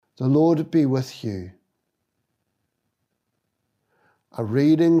The Lord be with you. A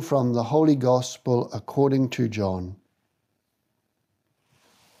reading from the Holy Gospel according to John.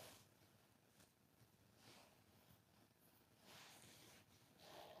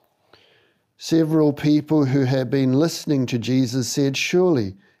 Several people who had been listening to Jesus said,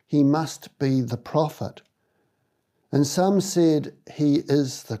 "Surely he must be the prophet." And some said, "He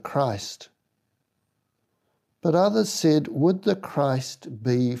is the Christ." But others said, "Would the Christ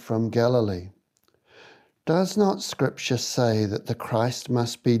be from Galilee? Does not Scripture say that the Christ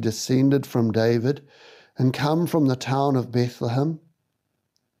must be descended from David and come from the town of Bethlehem?"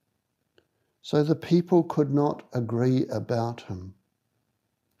 So the people could not agree about him.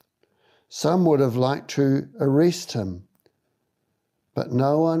 Some would have liked to arrest him, but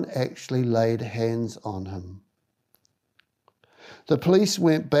no one actually laid hands on him. The police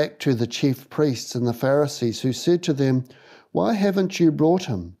went back to the chief priests and the Pharisees, who said to them, "Why haven't you brought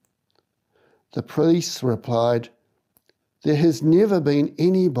him?" The priests replied, "There has never been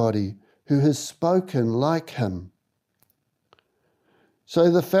anybody who has spoken like him." So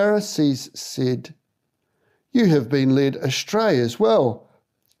the Pharisees said, "You have been led astray as well.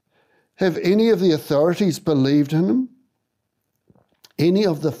 Have any of the authorities believed in him? Any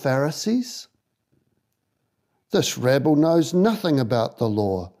of the Pharisees? This rabble knows nothing about the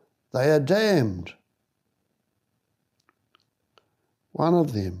law. They are damned." One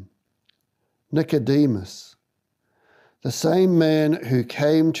of them, Nicodemus, the same man who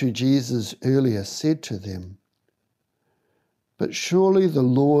came to Jesus earlier, said to them, "But surely the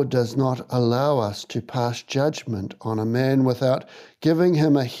law does not allow us to pass judgment on a man without giving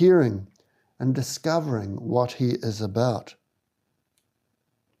him a hearing and discovering what he is about."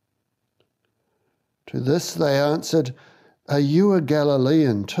 To this they answered, "Are you a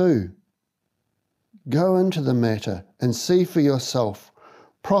Galilean too? Go into the matter and see for yourself.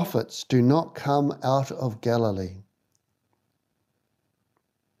 Prophets do not come out of Galilee."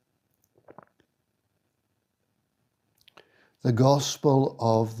 The Gospel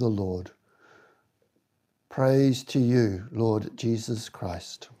of the Lord. Praise to you, Lord Jesus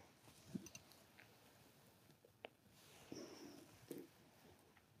Christ.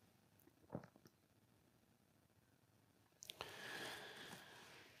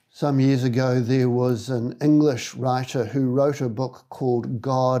 Some years ago, there was an English writer who wrote a book called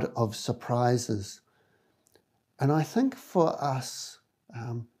God of Surprises. And I think for us,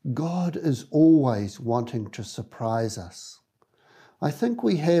 God is always wanting to surprise us. I think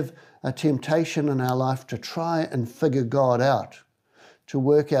we have a temptation in our life to try and figure God out, to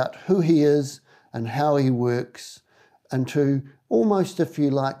work out who he is and how he works, and to almost, if you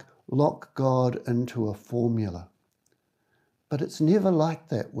like, lock God into a formula. But it's never like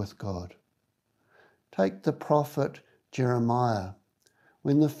that with God. Take the prophet Jeremiah.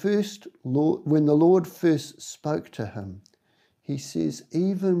 When the Lord first spoke to him, he says,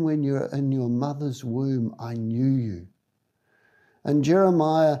 "Even when you're in your mother's womb, I knew you." And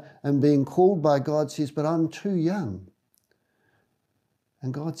Jeremiah, in being called by God, says, "But I'm too young."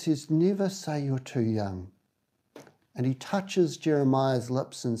 And God says, "Never say you're too young." And he touches Jeremiah's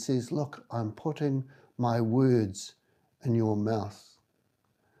lips and says, "Look, I'm putting my words in your mouth."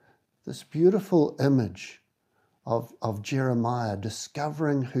 This beautiful image of Jeremiah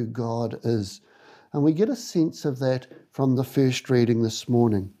discovering who God is. And we get a sense of that from the first reading this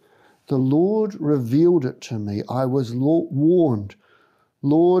morning. The Lord revealed it to me. I was warned.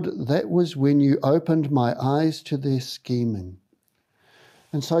 Lord, that was when you opened my eyes to their scheming.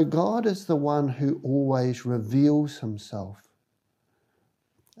 And so God is the one who always reveals himself.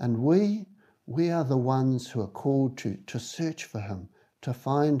 And we are the ones who are called to search for him, to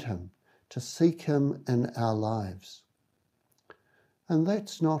find him, to seek him in our lives. And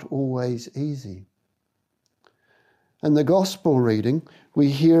that's not always easy. In the gospel reading,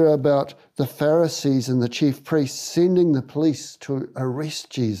 we hear about the Pharisees and the chief priests sending the police to arrest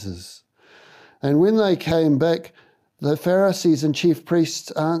Jesus. And when they came back, the Pharisees and chief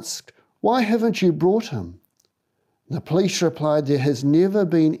priests asked, "Why haven't you brought him?" The police replied, "There has never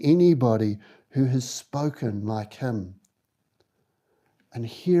been anybody who has spoken like him." And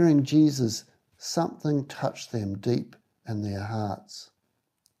hearing Jesus, something touched them deep in their hearts.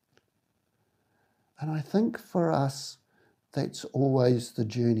 And I think for us, that's always the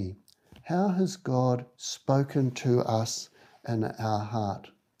journey. How has God spoken to us in our heart?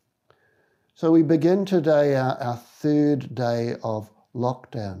 So we begin today our third day of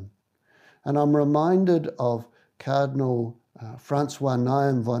lockdown. And I'm reminded of Cardinal Francois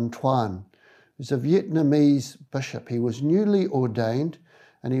Nguyen Van Thuan, who's a Vietnamese bishop. He was newly ordained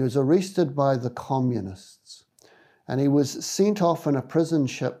and he was arrested by the communists. And he was sent off in a prison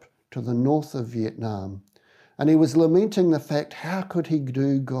ship to the north of Vietnam, and he was lamenting the fact, how could he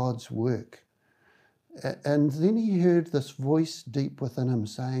do God's work? And then he heard this voice deep within him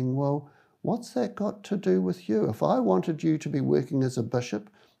saying, well, what's that got to do with you? If I wanted you to be working as a bishop,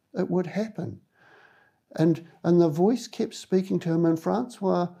 it would happen. And the voice kept speaking to him, and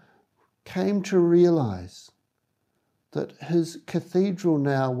Francois came to realize that his cathedral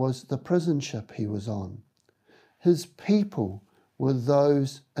now was the prison ship he was on. His people were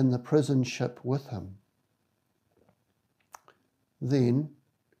those in the prison ship with him. Then,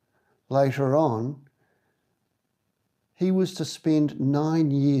 later on, he was to spend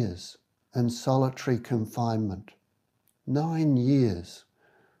 9 years in solitary confinement. 9 years.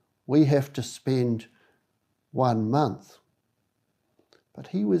 We have to spend 1 month. But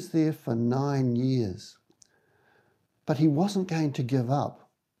he was there for 9 years. But he wasn't going to give up.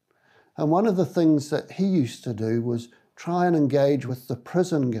 And one of the things that he used to do was try and engage with the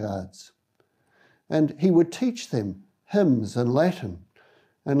prison guards. And he would teach them hymns in Latin.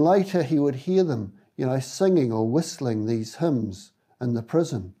 And later he would hear them, singing or whistling these hymns in the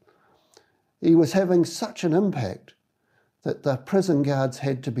prison. He was having such an impact that the prison guards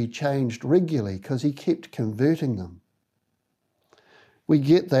had to be changed regularly because he kept converting them. We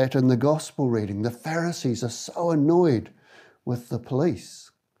get that in the gospel reading. The Pharisees are so annoyed with the police.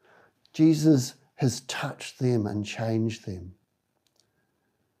 Jesus has touched them and changed them.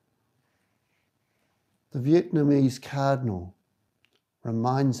 The Vietnamese cardinal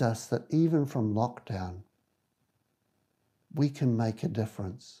reminds us that even from lockdown, we can make a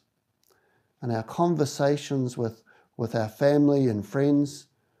difference. And our conversations with our family and friends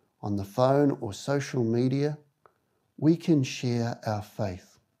on the phone or social media, we can share our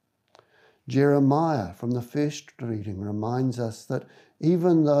faith. Jeremiah from the first reading reminds us that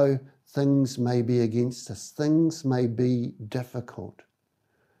even though things may be against us, things may be difficult,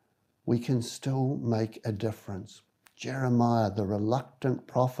 we can still make a difference. Jeremiah, the reluctant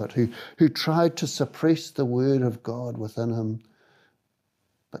prophet who tried to suppress the word of God within him,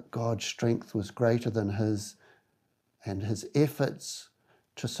 but God's strength was greater than his, and his efforts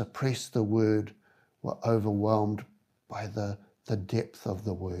to suppress the word were overwhelmed by the depth of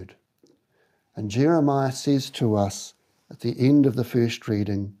the word. And Jeremiah says to us at the end of the first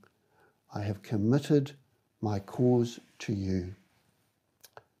reading, I have committed my cause to you.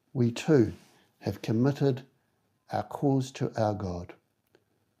 We too have committed our cause to our God.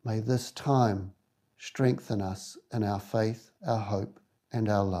 May this time strengthen us in our faith, our hope, and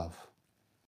our love.